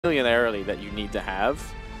familiarity that you need to have,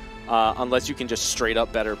 unless you can just straight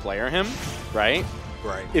up better player him, right?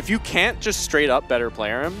 Right. If you can't just straight up better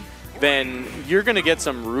player him, then you're gonna get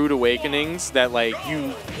some rude awakenings that like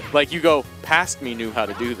you go, past me knew how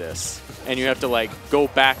to do this, and you have to like go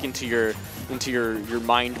back into your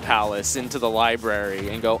mind palace, into the library,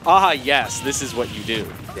 and go, ah, yes, this is what you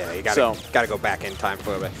do. Yeah, you gotta go back in time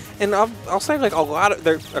for a bit. And I'll say like a lot of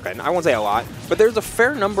okay, I won't say a lot, but there's a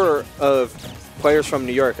fair number of players from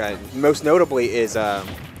New York. Most notably is a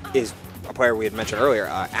player we had mentioned earlier,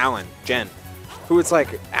 Alan Jen, who it's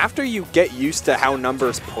like after you get used to how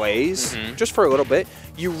Numbers plays, just for a little bit,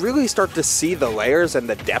 you really start to see the layers and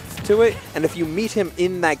the depth to it. And if you meet him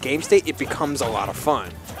in that game state, it becomes a lot of fun.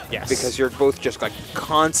 Yes. Because you're both just like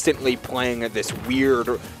constantly playing this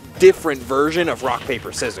weird, different version of rock,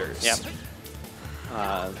 paper, scissors. Yep.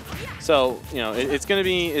 So, you know, it's going to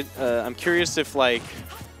be, I'm curious if like,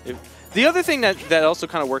 the other thing that also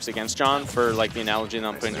kind of works against John for like the analogy that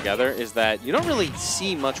I'm putting together is that you don't really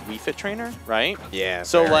see much Wii Fit trainer, right? Yeah.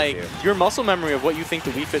 So like your muscle memory of what you think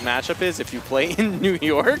the Wii Fit matchup is if you play in New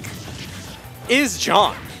York is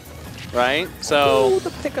John, right? So ooh, the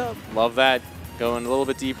pickup. Love that. Going a little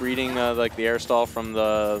bit deep, reading like the air stall from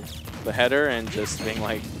the header and just being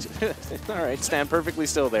like, all right, stand perfectly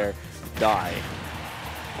still there, die.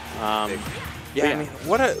 Yeah, I mean,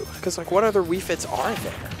 what other Wii Fits are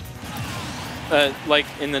there? Like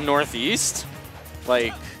in the Northeast,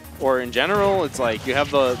 like, or in general, it's like you have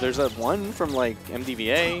there's that one from like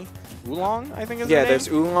MDVA, Oolong, I think is the name. There's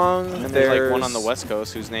Oolong. And there's like one on the West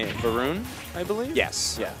Coast whose name, Varun, I believe?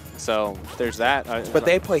 Yes. Yeah. So there's that. But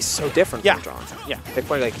they play so different from John. Yeah. They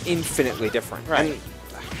play like infinitely different. Right.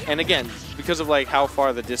 And again, because of like how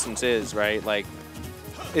far the distance is, right? Like,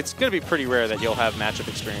 it's going to be pretty rare that you'll have matchup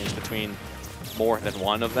experience between more than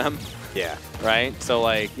one of them. Yeah. Right? So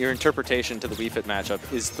like your interpretation to the Wii Fit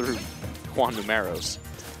matchup is through Juan Numeros.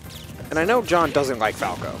 And I know John doesn't like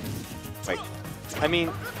Falco. Like, I mean,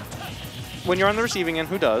 when you're on the receiving end,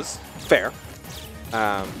 who does? Fair.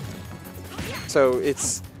 So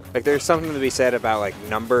it's like there's something to be said about like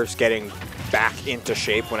Numbers getting back into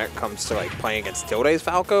shape when it comes to like playing against Tilde's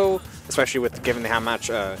Falco, especially with given how much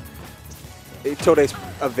Tilde's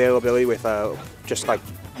availability with just like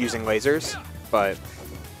using lasers, but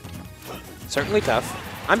certainly tough.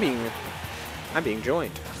 I'm being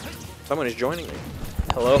joined. Someone is joining me.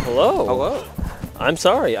 Hello, hello. Hello. I'm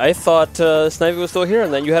sorry. I thought Snivy was still here,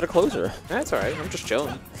 and then you had a closer. That's all right. I'm just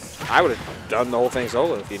chilling. I would have done the whole thing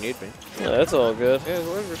solo if you need me. Yeah, that's all good. Yeah,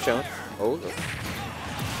 we're chilling. Oh,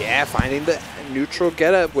 yeah, finding the neutral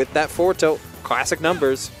getup with that forward tilt. Classic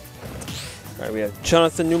Numbers. All right, we have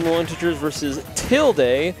Jonathan Numeral Integers versus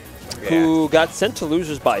Tilde, who got sent to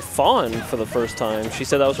losers by Fawn for the first time. She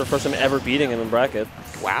said that was her first time ever beating him in bracket.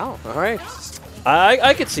 Wow. All right.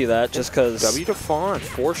 I could see that just because W to Fawn,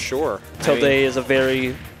 for sure. Tilde is a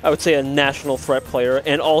very, I would say, a national threat player,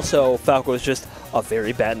 and also Falco is just a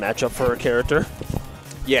very bad matchup for her character.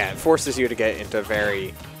 Yeah, it forces you to get into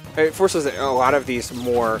it forces a lot of these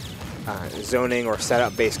more zoning or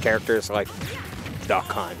setup-based characters like Duck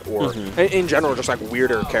Hunt, or in general, just like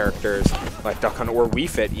weirder characters like Duck Hunt or Wii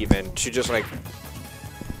Fit even, to just like,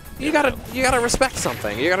 you gotta respect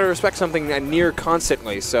something. You gotta respect something near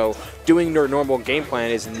constantly. So doing your normal game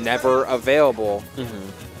plan is never available,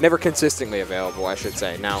 never consistently available, I should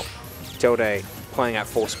say. Now, Tilde playing at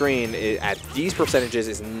full screen at these percentages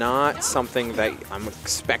is not something that I'm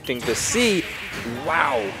expecting to see.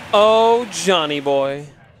 Wow. Oh, Johnny boy,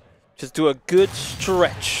 just do a good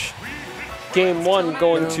stretch. Game one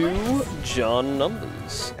going to John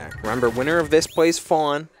Numbers. Yeah, remember, winner of this plays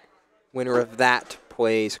Fawn. Winner of that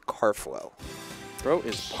plays Carflow. Bro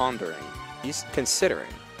is pondering. He's considering.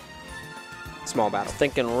 Small battle.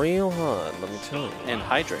 Thinking real hard, let me tell you. And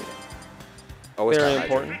hydrating. Always very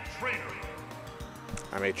important.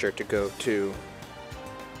 I made sure to go to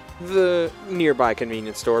the nearby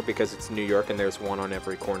convenience store because it's New York and there's one on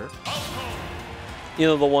every corner. You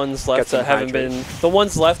know, the ones left that haven't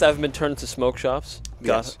been turned into smoke shops.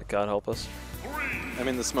 Yes. God help us. I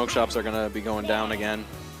mean, the smoke shops are going to be going down again.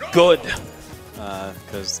 Good.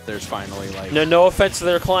 Because there's finally like no offense to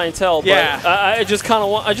their clientele, but yeah. I just kind of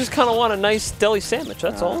want a nice deli sandwich.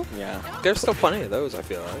 That's all. Yeah. There's still plenty of those, I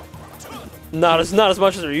feel like. Not as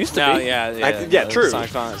much as there used to be. Yeah, true.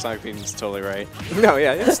 Sonic Beam's totally right. No,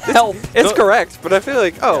 yeah, it's correct, but I feel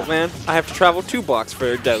like, oh man, I have to travel 2 blocks for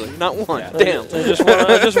a deli, not one. Yeah. Damn. I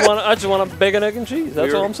just want a bacon, egg, and cheese.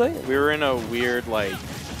 That's all I'm saying. We were in a weird like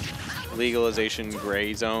legalization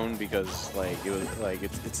gray zone because like it was like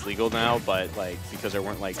it's legal now, but like because there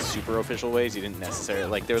weren't like super official ways, you didn't necessarily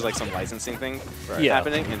like there was like some licensing thing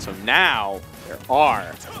happening, and so now there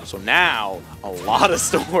are. So now a lot of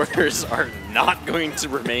stores are not going to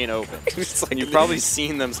remain open. Like you've probably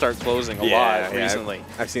seen them start closing a lot recently.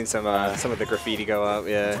 I've seen some of the graffiti go up.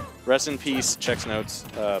 Yeah. Rest in peace. Checks notes.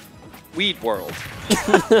 Weed World,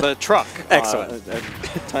 the truck. Excellent. At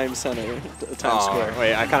Times Center, Times Square.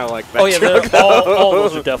 Wait, I kind of like that. Oh yeah, all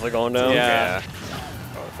those are definitely going down. Yeah.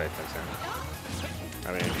 Oh,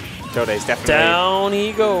 I mean, Tilde's definitely Down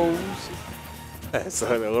he goes. It's a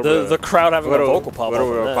little The crowd having a vocal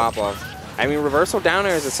pop off. I mean, reversal down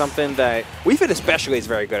airs is something that Wii Fit especially is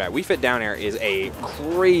very good at. Wii Fit down air is a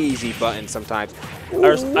crazy button sometimes. I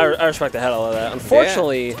respect the hell out of that.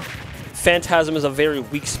 Unfortunately, Phantasm is a very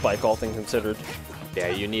weak spike, all things considered. Yeah,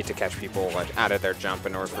 you need to catch people like out of their jump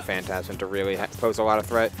in order for Phantasm to really pose a lot of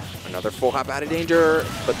threat. Another full hop out of danger,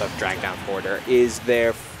 but the drag down forward air is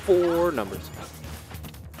there for numbers.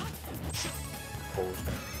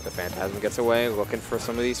 The Phantasm gets away, looking for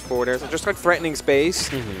some of these forward airs, just like threatening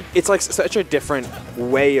space. It's like such a different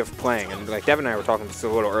way of playing, and like Devin and I were talking just a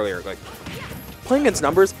little earlier, like playing against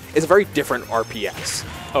numbers is a very different RPS.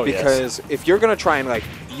 Oh, because if you're gonna try and like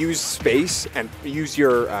use space and use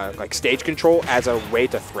your like stage control as a way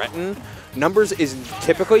to threaten, numbers is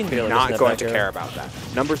typically not going to care about that.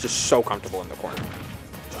 Numbers is so comfortable in the corner.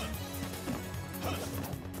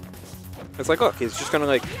 It's like, look, he's just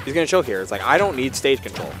gonna he's gonna chill here. It's like, I don't need stage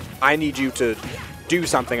control. I need you to do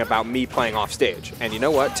something about me playing off stage. And you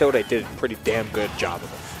know what? Tilde did a pretty damn good job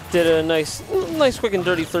of it. Did a nice quick and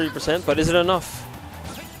dirty 30%, but is it enough?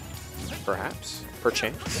 Perhaps.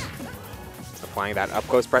 Perchance. Applying that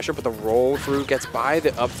up-close pressure, but the roll-through gets by.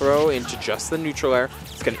 The up-throw into just the neutral air.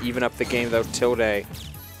 It's going to even up the game, though. Tilde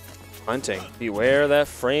hunting. Beware that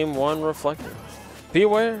frame one reflector.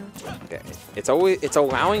 Beware. Okay. It's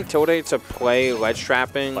allowing Tilde to play ledge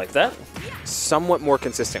trapping like that somewhat more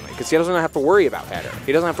consistently, because he doesn't have to worry about header.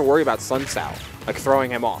 He doesn't have to worry about Sunstyle, like throwing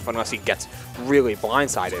him off, unless he gets really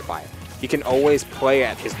blindsided by it. He can always play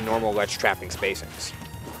at his normal ledge trapping spacings.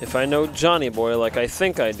 If I know Johnny Boy like I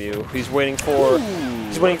think I do, he's waiting for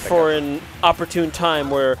an opportune time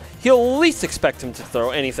where he'll least expect him to throw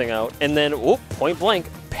anything out, and then point blank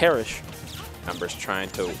perish. Numbers trying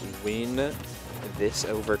to win this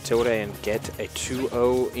over Tilde and get a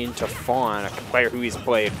 2-0 into Fawn, a player who he's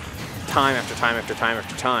played time after time after time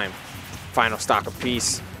after time. Final stock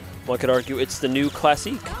apiece. One could argue it's the new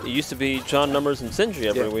classique. It used to be John Numbers and Sindri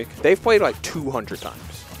every week. They've played like 200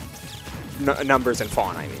 times. Numbers and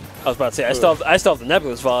Fawn, I mean. I was about to say, I still have the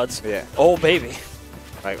Nebulous VODs. Yeah. Oh, baby.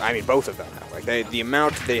 Like, I mean, both of them have. Like, the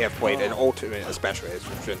amount they have played, and Ultimate especially,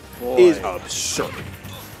 is absurd.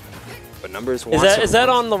 But Numbers is that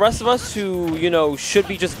on the rest of us who, you know, should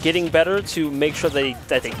be just getting better to make sure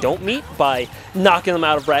that they don't meet by knocking them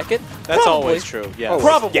out of bracket? That's always true, yeah.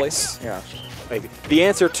 Probably. Yes. Yeah. Like, the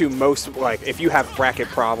answer to most, like, if you have bracket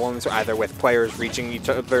problems, either with players reaching each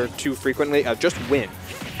other too frequently, just win.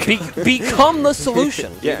 Become the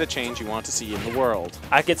solution. Be the change you want to see in the world.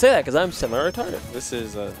 I could say that because I'm semi-retarded. This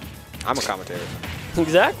is a... I'm a commentator.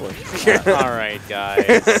 Exactly. All right,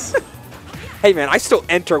 guys. Hey, man, I still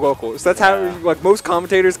enter locals. That's how, like, most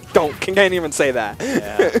commentators can't even say that.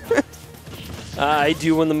 Yeah. I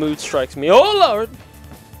do when the mood strikes me. Oh, Lord.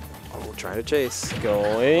 Oh, trying to chase.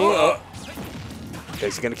 Going up.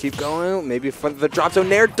 Is he going to keep going? Maybe if the drop zone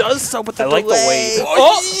there does so, but the like the way.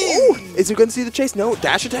 Is he going to see the chase? No.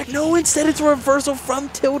 Dash attack? No. Instead, it's a reversal from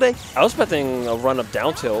Tilde. I was expecting a run-up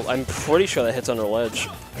down tilt. I'm pretty sure that hits under ledge.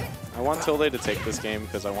 I want Tilde to take this game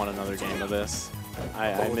because I want another game of this.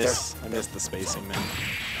 I miss the spacing, man.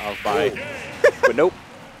 Oh, bye. But nope.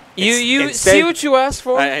 You see what you asked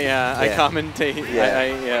for? I commentate.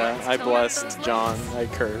 Yeah. I blessed John. I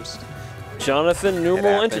cursed. Jonathan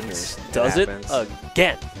Numeral Integers does it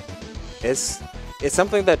again. It's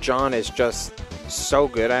something that John is just so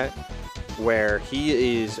good at, where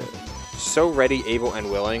he is so ready, able, and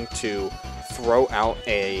willing to throw out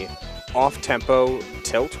a off-tempo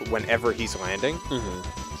tilt whenever he's landing.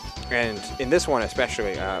 And in this one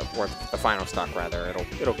especially, or the final stock rather,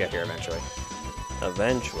 it'll get here eventually.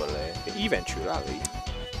 Eventually.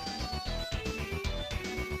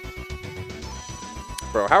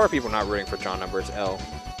 Bro, how are people not rooting for John Numbers L?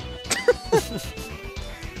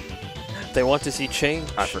 They want to see change.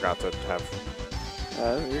 I forgot to have...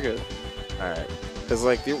 You're good. Alright. Because,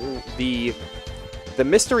 like, the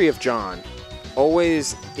mystery of John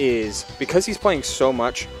always is, because he's playing so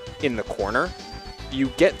much in the corner, you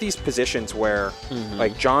get these positions where,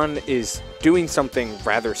 like, John is doing something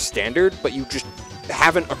rather standard, but you just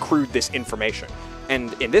haven't accrued this information.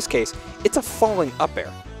 And in this case, it's a falling up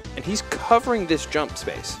air, and he's covering this jump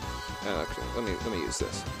space. Actually, let me use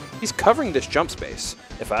this. He's covering this jump space.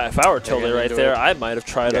 If I were Tilde right there, I might have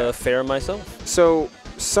tried a fair myself. So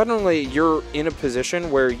suddenly you're in a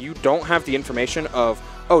position where you don't have the information of,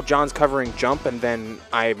 oh, John's covering jump, and then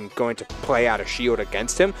I'm going to play out a shield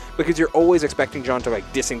against him, because you're always expecting John to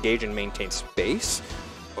like disengage and maintain space.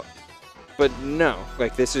 But no,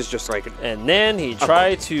 like this is just like. And then he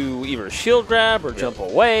tried to either shield grab or jump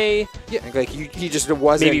away. Yeah, like he just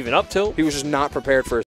wasn't. Maybe even up tilt. He was just not prepared for